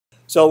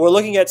So we're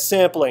looking at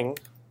sampling,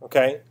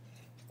 okay?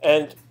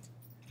 And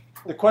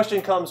the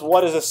question comes,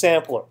 what is a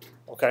sampler?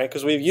 Okay,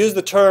 because we've used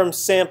the term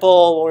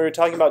sample when we were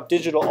talking about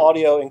digital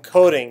audio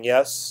encoding,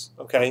 yes?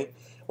 Okay,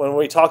 when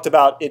we talked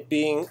about it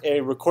being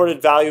a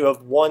recorded value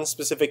of one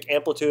specific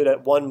amplitude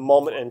at one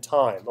moment in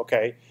time,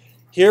 okay?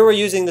 Here we're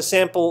using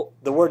the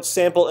word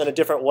sample in a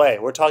different way.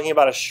 We're talking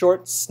about a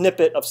short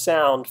snippet of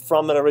sound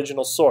from an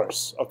original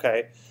source,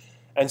 okay?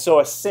 And so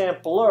a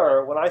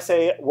sampler, when I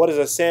say what is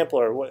a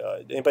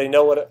sampler, anybody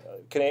know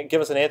what, can you give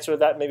us an answer to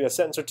that, maybe a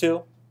sentence or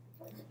two?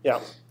 Yeah,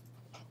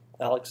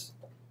 Alex?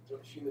 A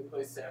machine that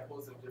plays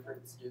samples of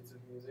different skids of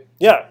music?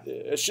 Yeah,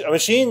 a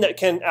machine that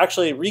can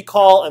actually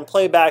recall and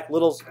play back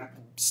little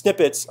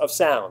snippets of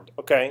sound,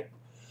 okay?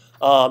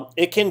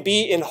 It can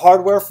be in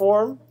hardware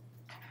form,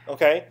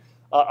 okay?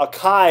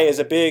 Akai is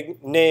a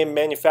big name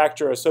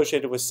manufacturer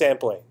associated with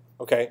sampling,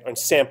 okay, and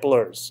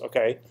samplers,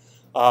 okay?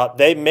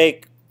 They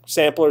make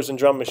samplers and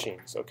drum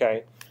machines,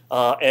 okay?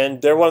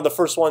 And they're one of the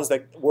first ones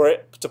that were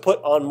to put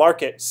on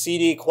market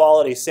CD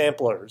quality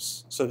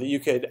samplers so that you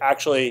could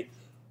actually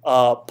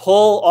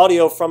pull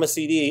audio from a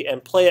CD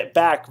and play it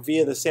back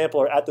via the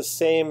sampler at the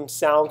same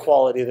sound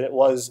quality that it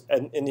was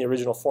in the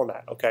original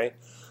format, okay?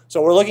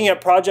 So we're looking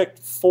at project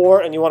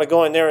 4, and you want to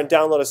go in there and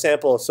download a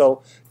sample.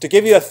 So to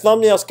give you a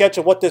thumbnail sketch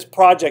of what this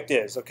project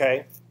is,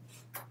 okay,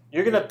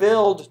 you're going to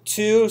build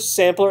 2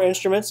 sampler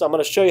instruments. I'm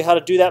going to show you how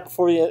to do that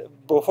before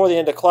the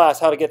end of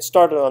class, how to get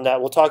started on that.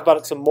 We'll talk about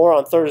it some more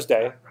on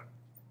Thursday.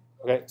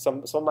 Okay,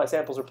 some of my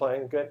samples are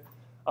playing, good.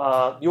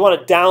 You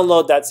want to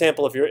download that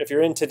sample if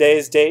you're in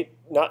today's date.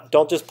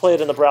 Don't just play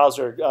it in the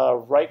browser.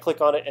 Right-click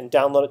on it and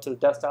download it to the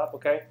desktop,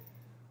 okay?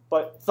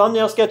 But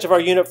thumbnail sketch of our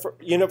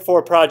Unit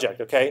 4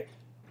 project, okay?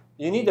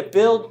 You need to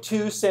build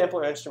 2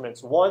 sampler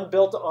instruments. One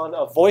built on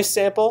a voice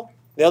sample,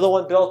 the other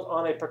one built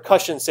on a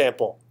percussion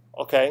sample,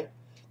 okay?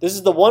 This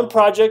is the one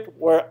project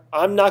where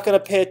I'm not going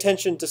to pay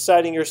attention to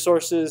citing your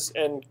sources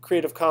and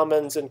Creative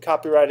Commons and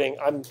copywriting.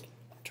 I'm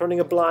turning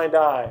a blind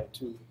eye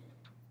to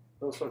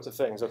those sorts of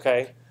things,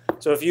 okay?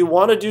 So if you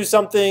want to do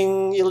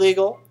something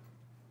illegal,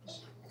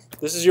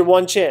 this is your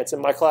one chance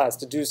in my class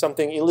to do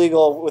something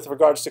illegal with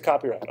regards to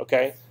copyright,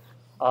 okay?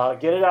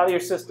 Get it out of your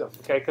system,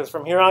 okay? Because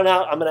from here on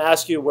out, I'm going to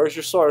ask you, where's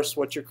your source,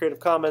 what's your Creative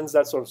Commons,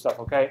 that sort of stuff,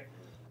 okay?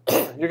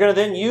 You're going to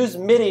then use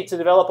MIDI to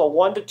develop a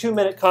 1 to 2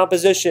 minute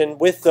composition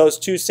with those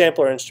 2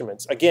 sampler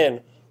instruments.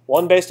 Again,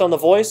 one based on the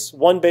voice,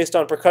 one based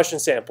on percussion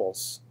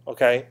samples,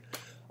 okay?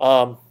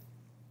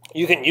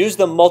 You can use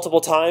them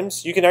multiple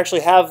times. You can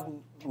actually have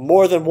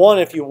more than one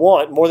if you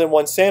want, more than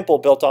one sample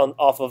built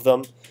off of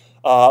them.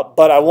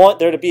 But I want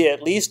there to be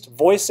at least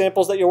voice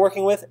samples that you're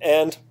working with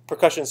and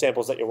percussion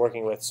samples that you're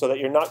working with so that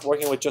you're not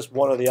working with just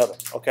one or the other,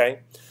 okay?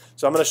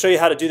 So I'm going to show you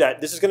how to do that.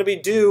 This is going to be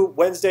due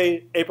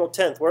Wednesday, April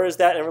 10th. Where is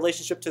that in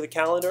relationship to the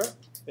calendar?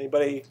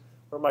 Anybody,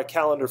 where are my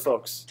calendar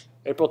folks?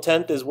 April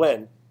 10th is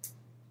when?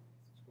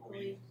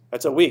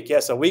 That's a week,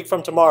 yes, a week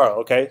from tomorrow,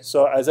 okay?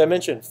 So as I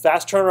mentioned,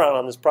 fast turnaround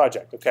on this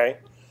project, okay?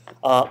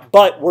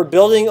 But we're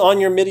building on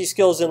your MIDI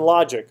skills in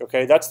Logic,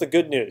 okay? That's the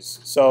good news.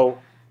 So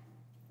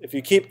if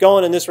you keep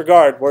going in this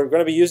regard, we're going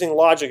to be using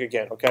Logic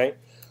again, okay?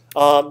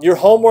 Your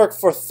homework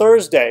for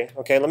Thursday,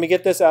 okay, let me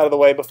get this out of the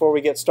way before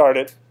we get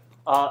started.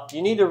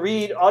 You need to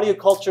read Audio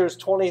Cultures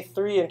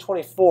 23 and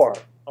 24,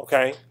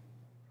 okay?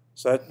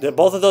 So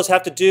both of those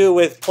have to do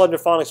with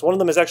plunderphonics. One of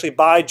them is actually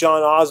by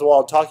John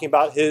Oswald talking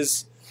about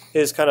his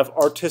kind of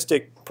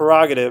artistic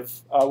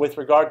prerogative with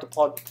regard to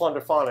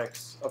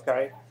plunderphonics,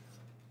 okay?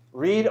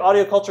 Read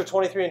Audio Culture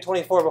 23 and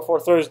 24 before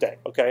Thursday,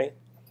 okay?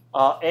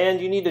 And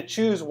you need to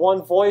choose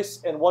one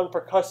voice and one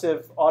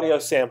percussive audio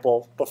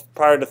sample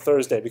prior to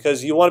Thursday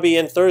because you want to be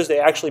in Thursday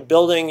actually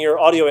building your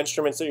audio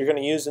instruments that you're going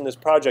to use in this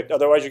project.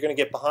 Otherwise, you're going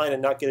to get behind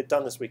and not get it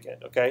done this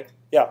weekend, okay?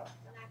 Yeah?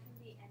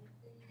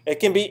 It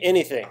can be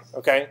anything,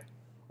 okay?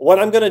 What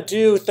I'm going to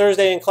do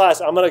Thursday in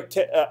class, I'm going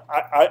to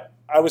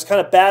I was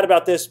kind of bad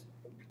about this,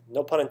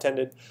 no pun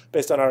intended,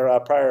 based on our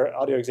prior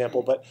audio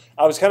example, but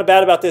I was kind of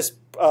bad about this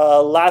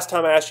last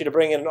time I asked you to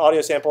bring in an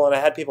audio sample and I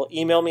had people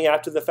email me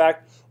after the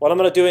fact. What I'm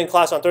going to do in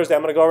class on Thursday,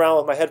 I'm going to go around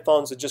with my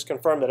headphones and just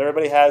confirm that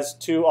everybody has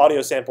 2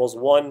 audio samples,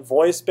 one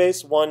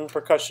voice-based, one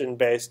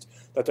percussion-based,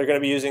 that they're going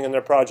to be using in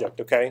their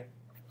project, okay?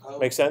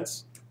 Make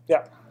sense?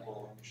 Yeah? How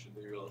long should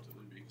they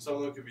relatively be? Some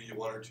of them could be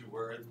 1 or 2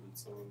 words, and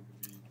some of them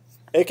could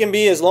be... It can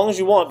be as long as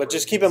you want, but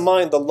just keep in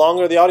mind, the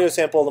longer the audio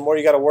sample, the more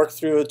you got to work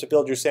through to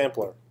build your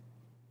sampler.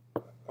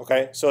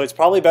 Okay, so it's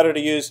probably better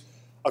to use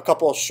a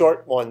couple of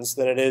short ones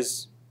than it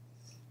is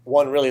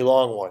one really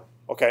long one,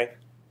 okay?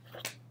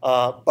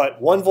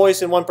 But one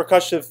voice and one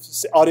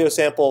percussive audio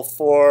sample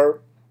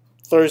for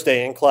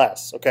Thursday in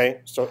class,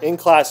 okay? So in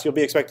class, you'll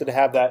be expected to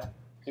have that.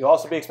 You'll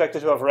also be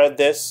expected to have read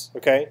this,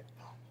 okay?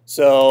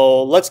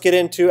 So let's get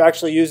into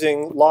actually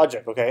using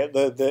Logic, okay?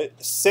 The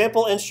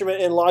sample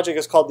instrument in Logic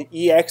is called the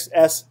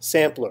EXS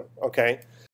sampler, okay?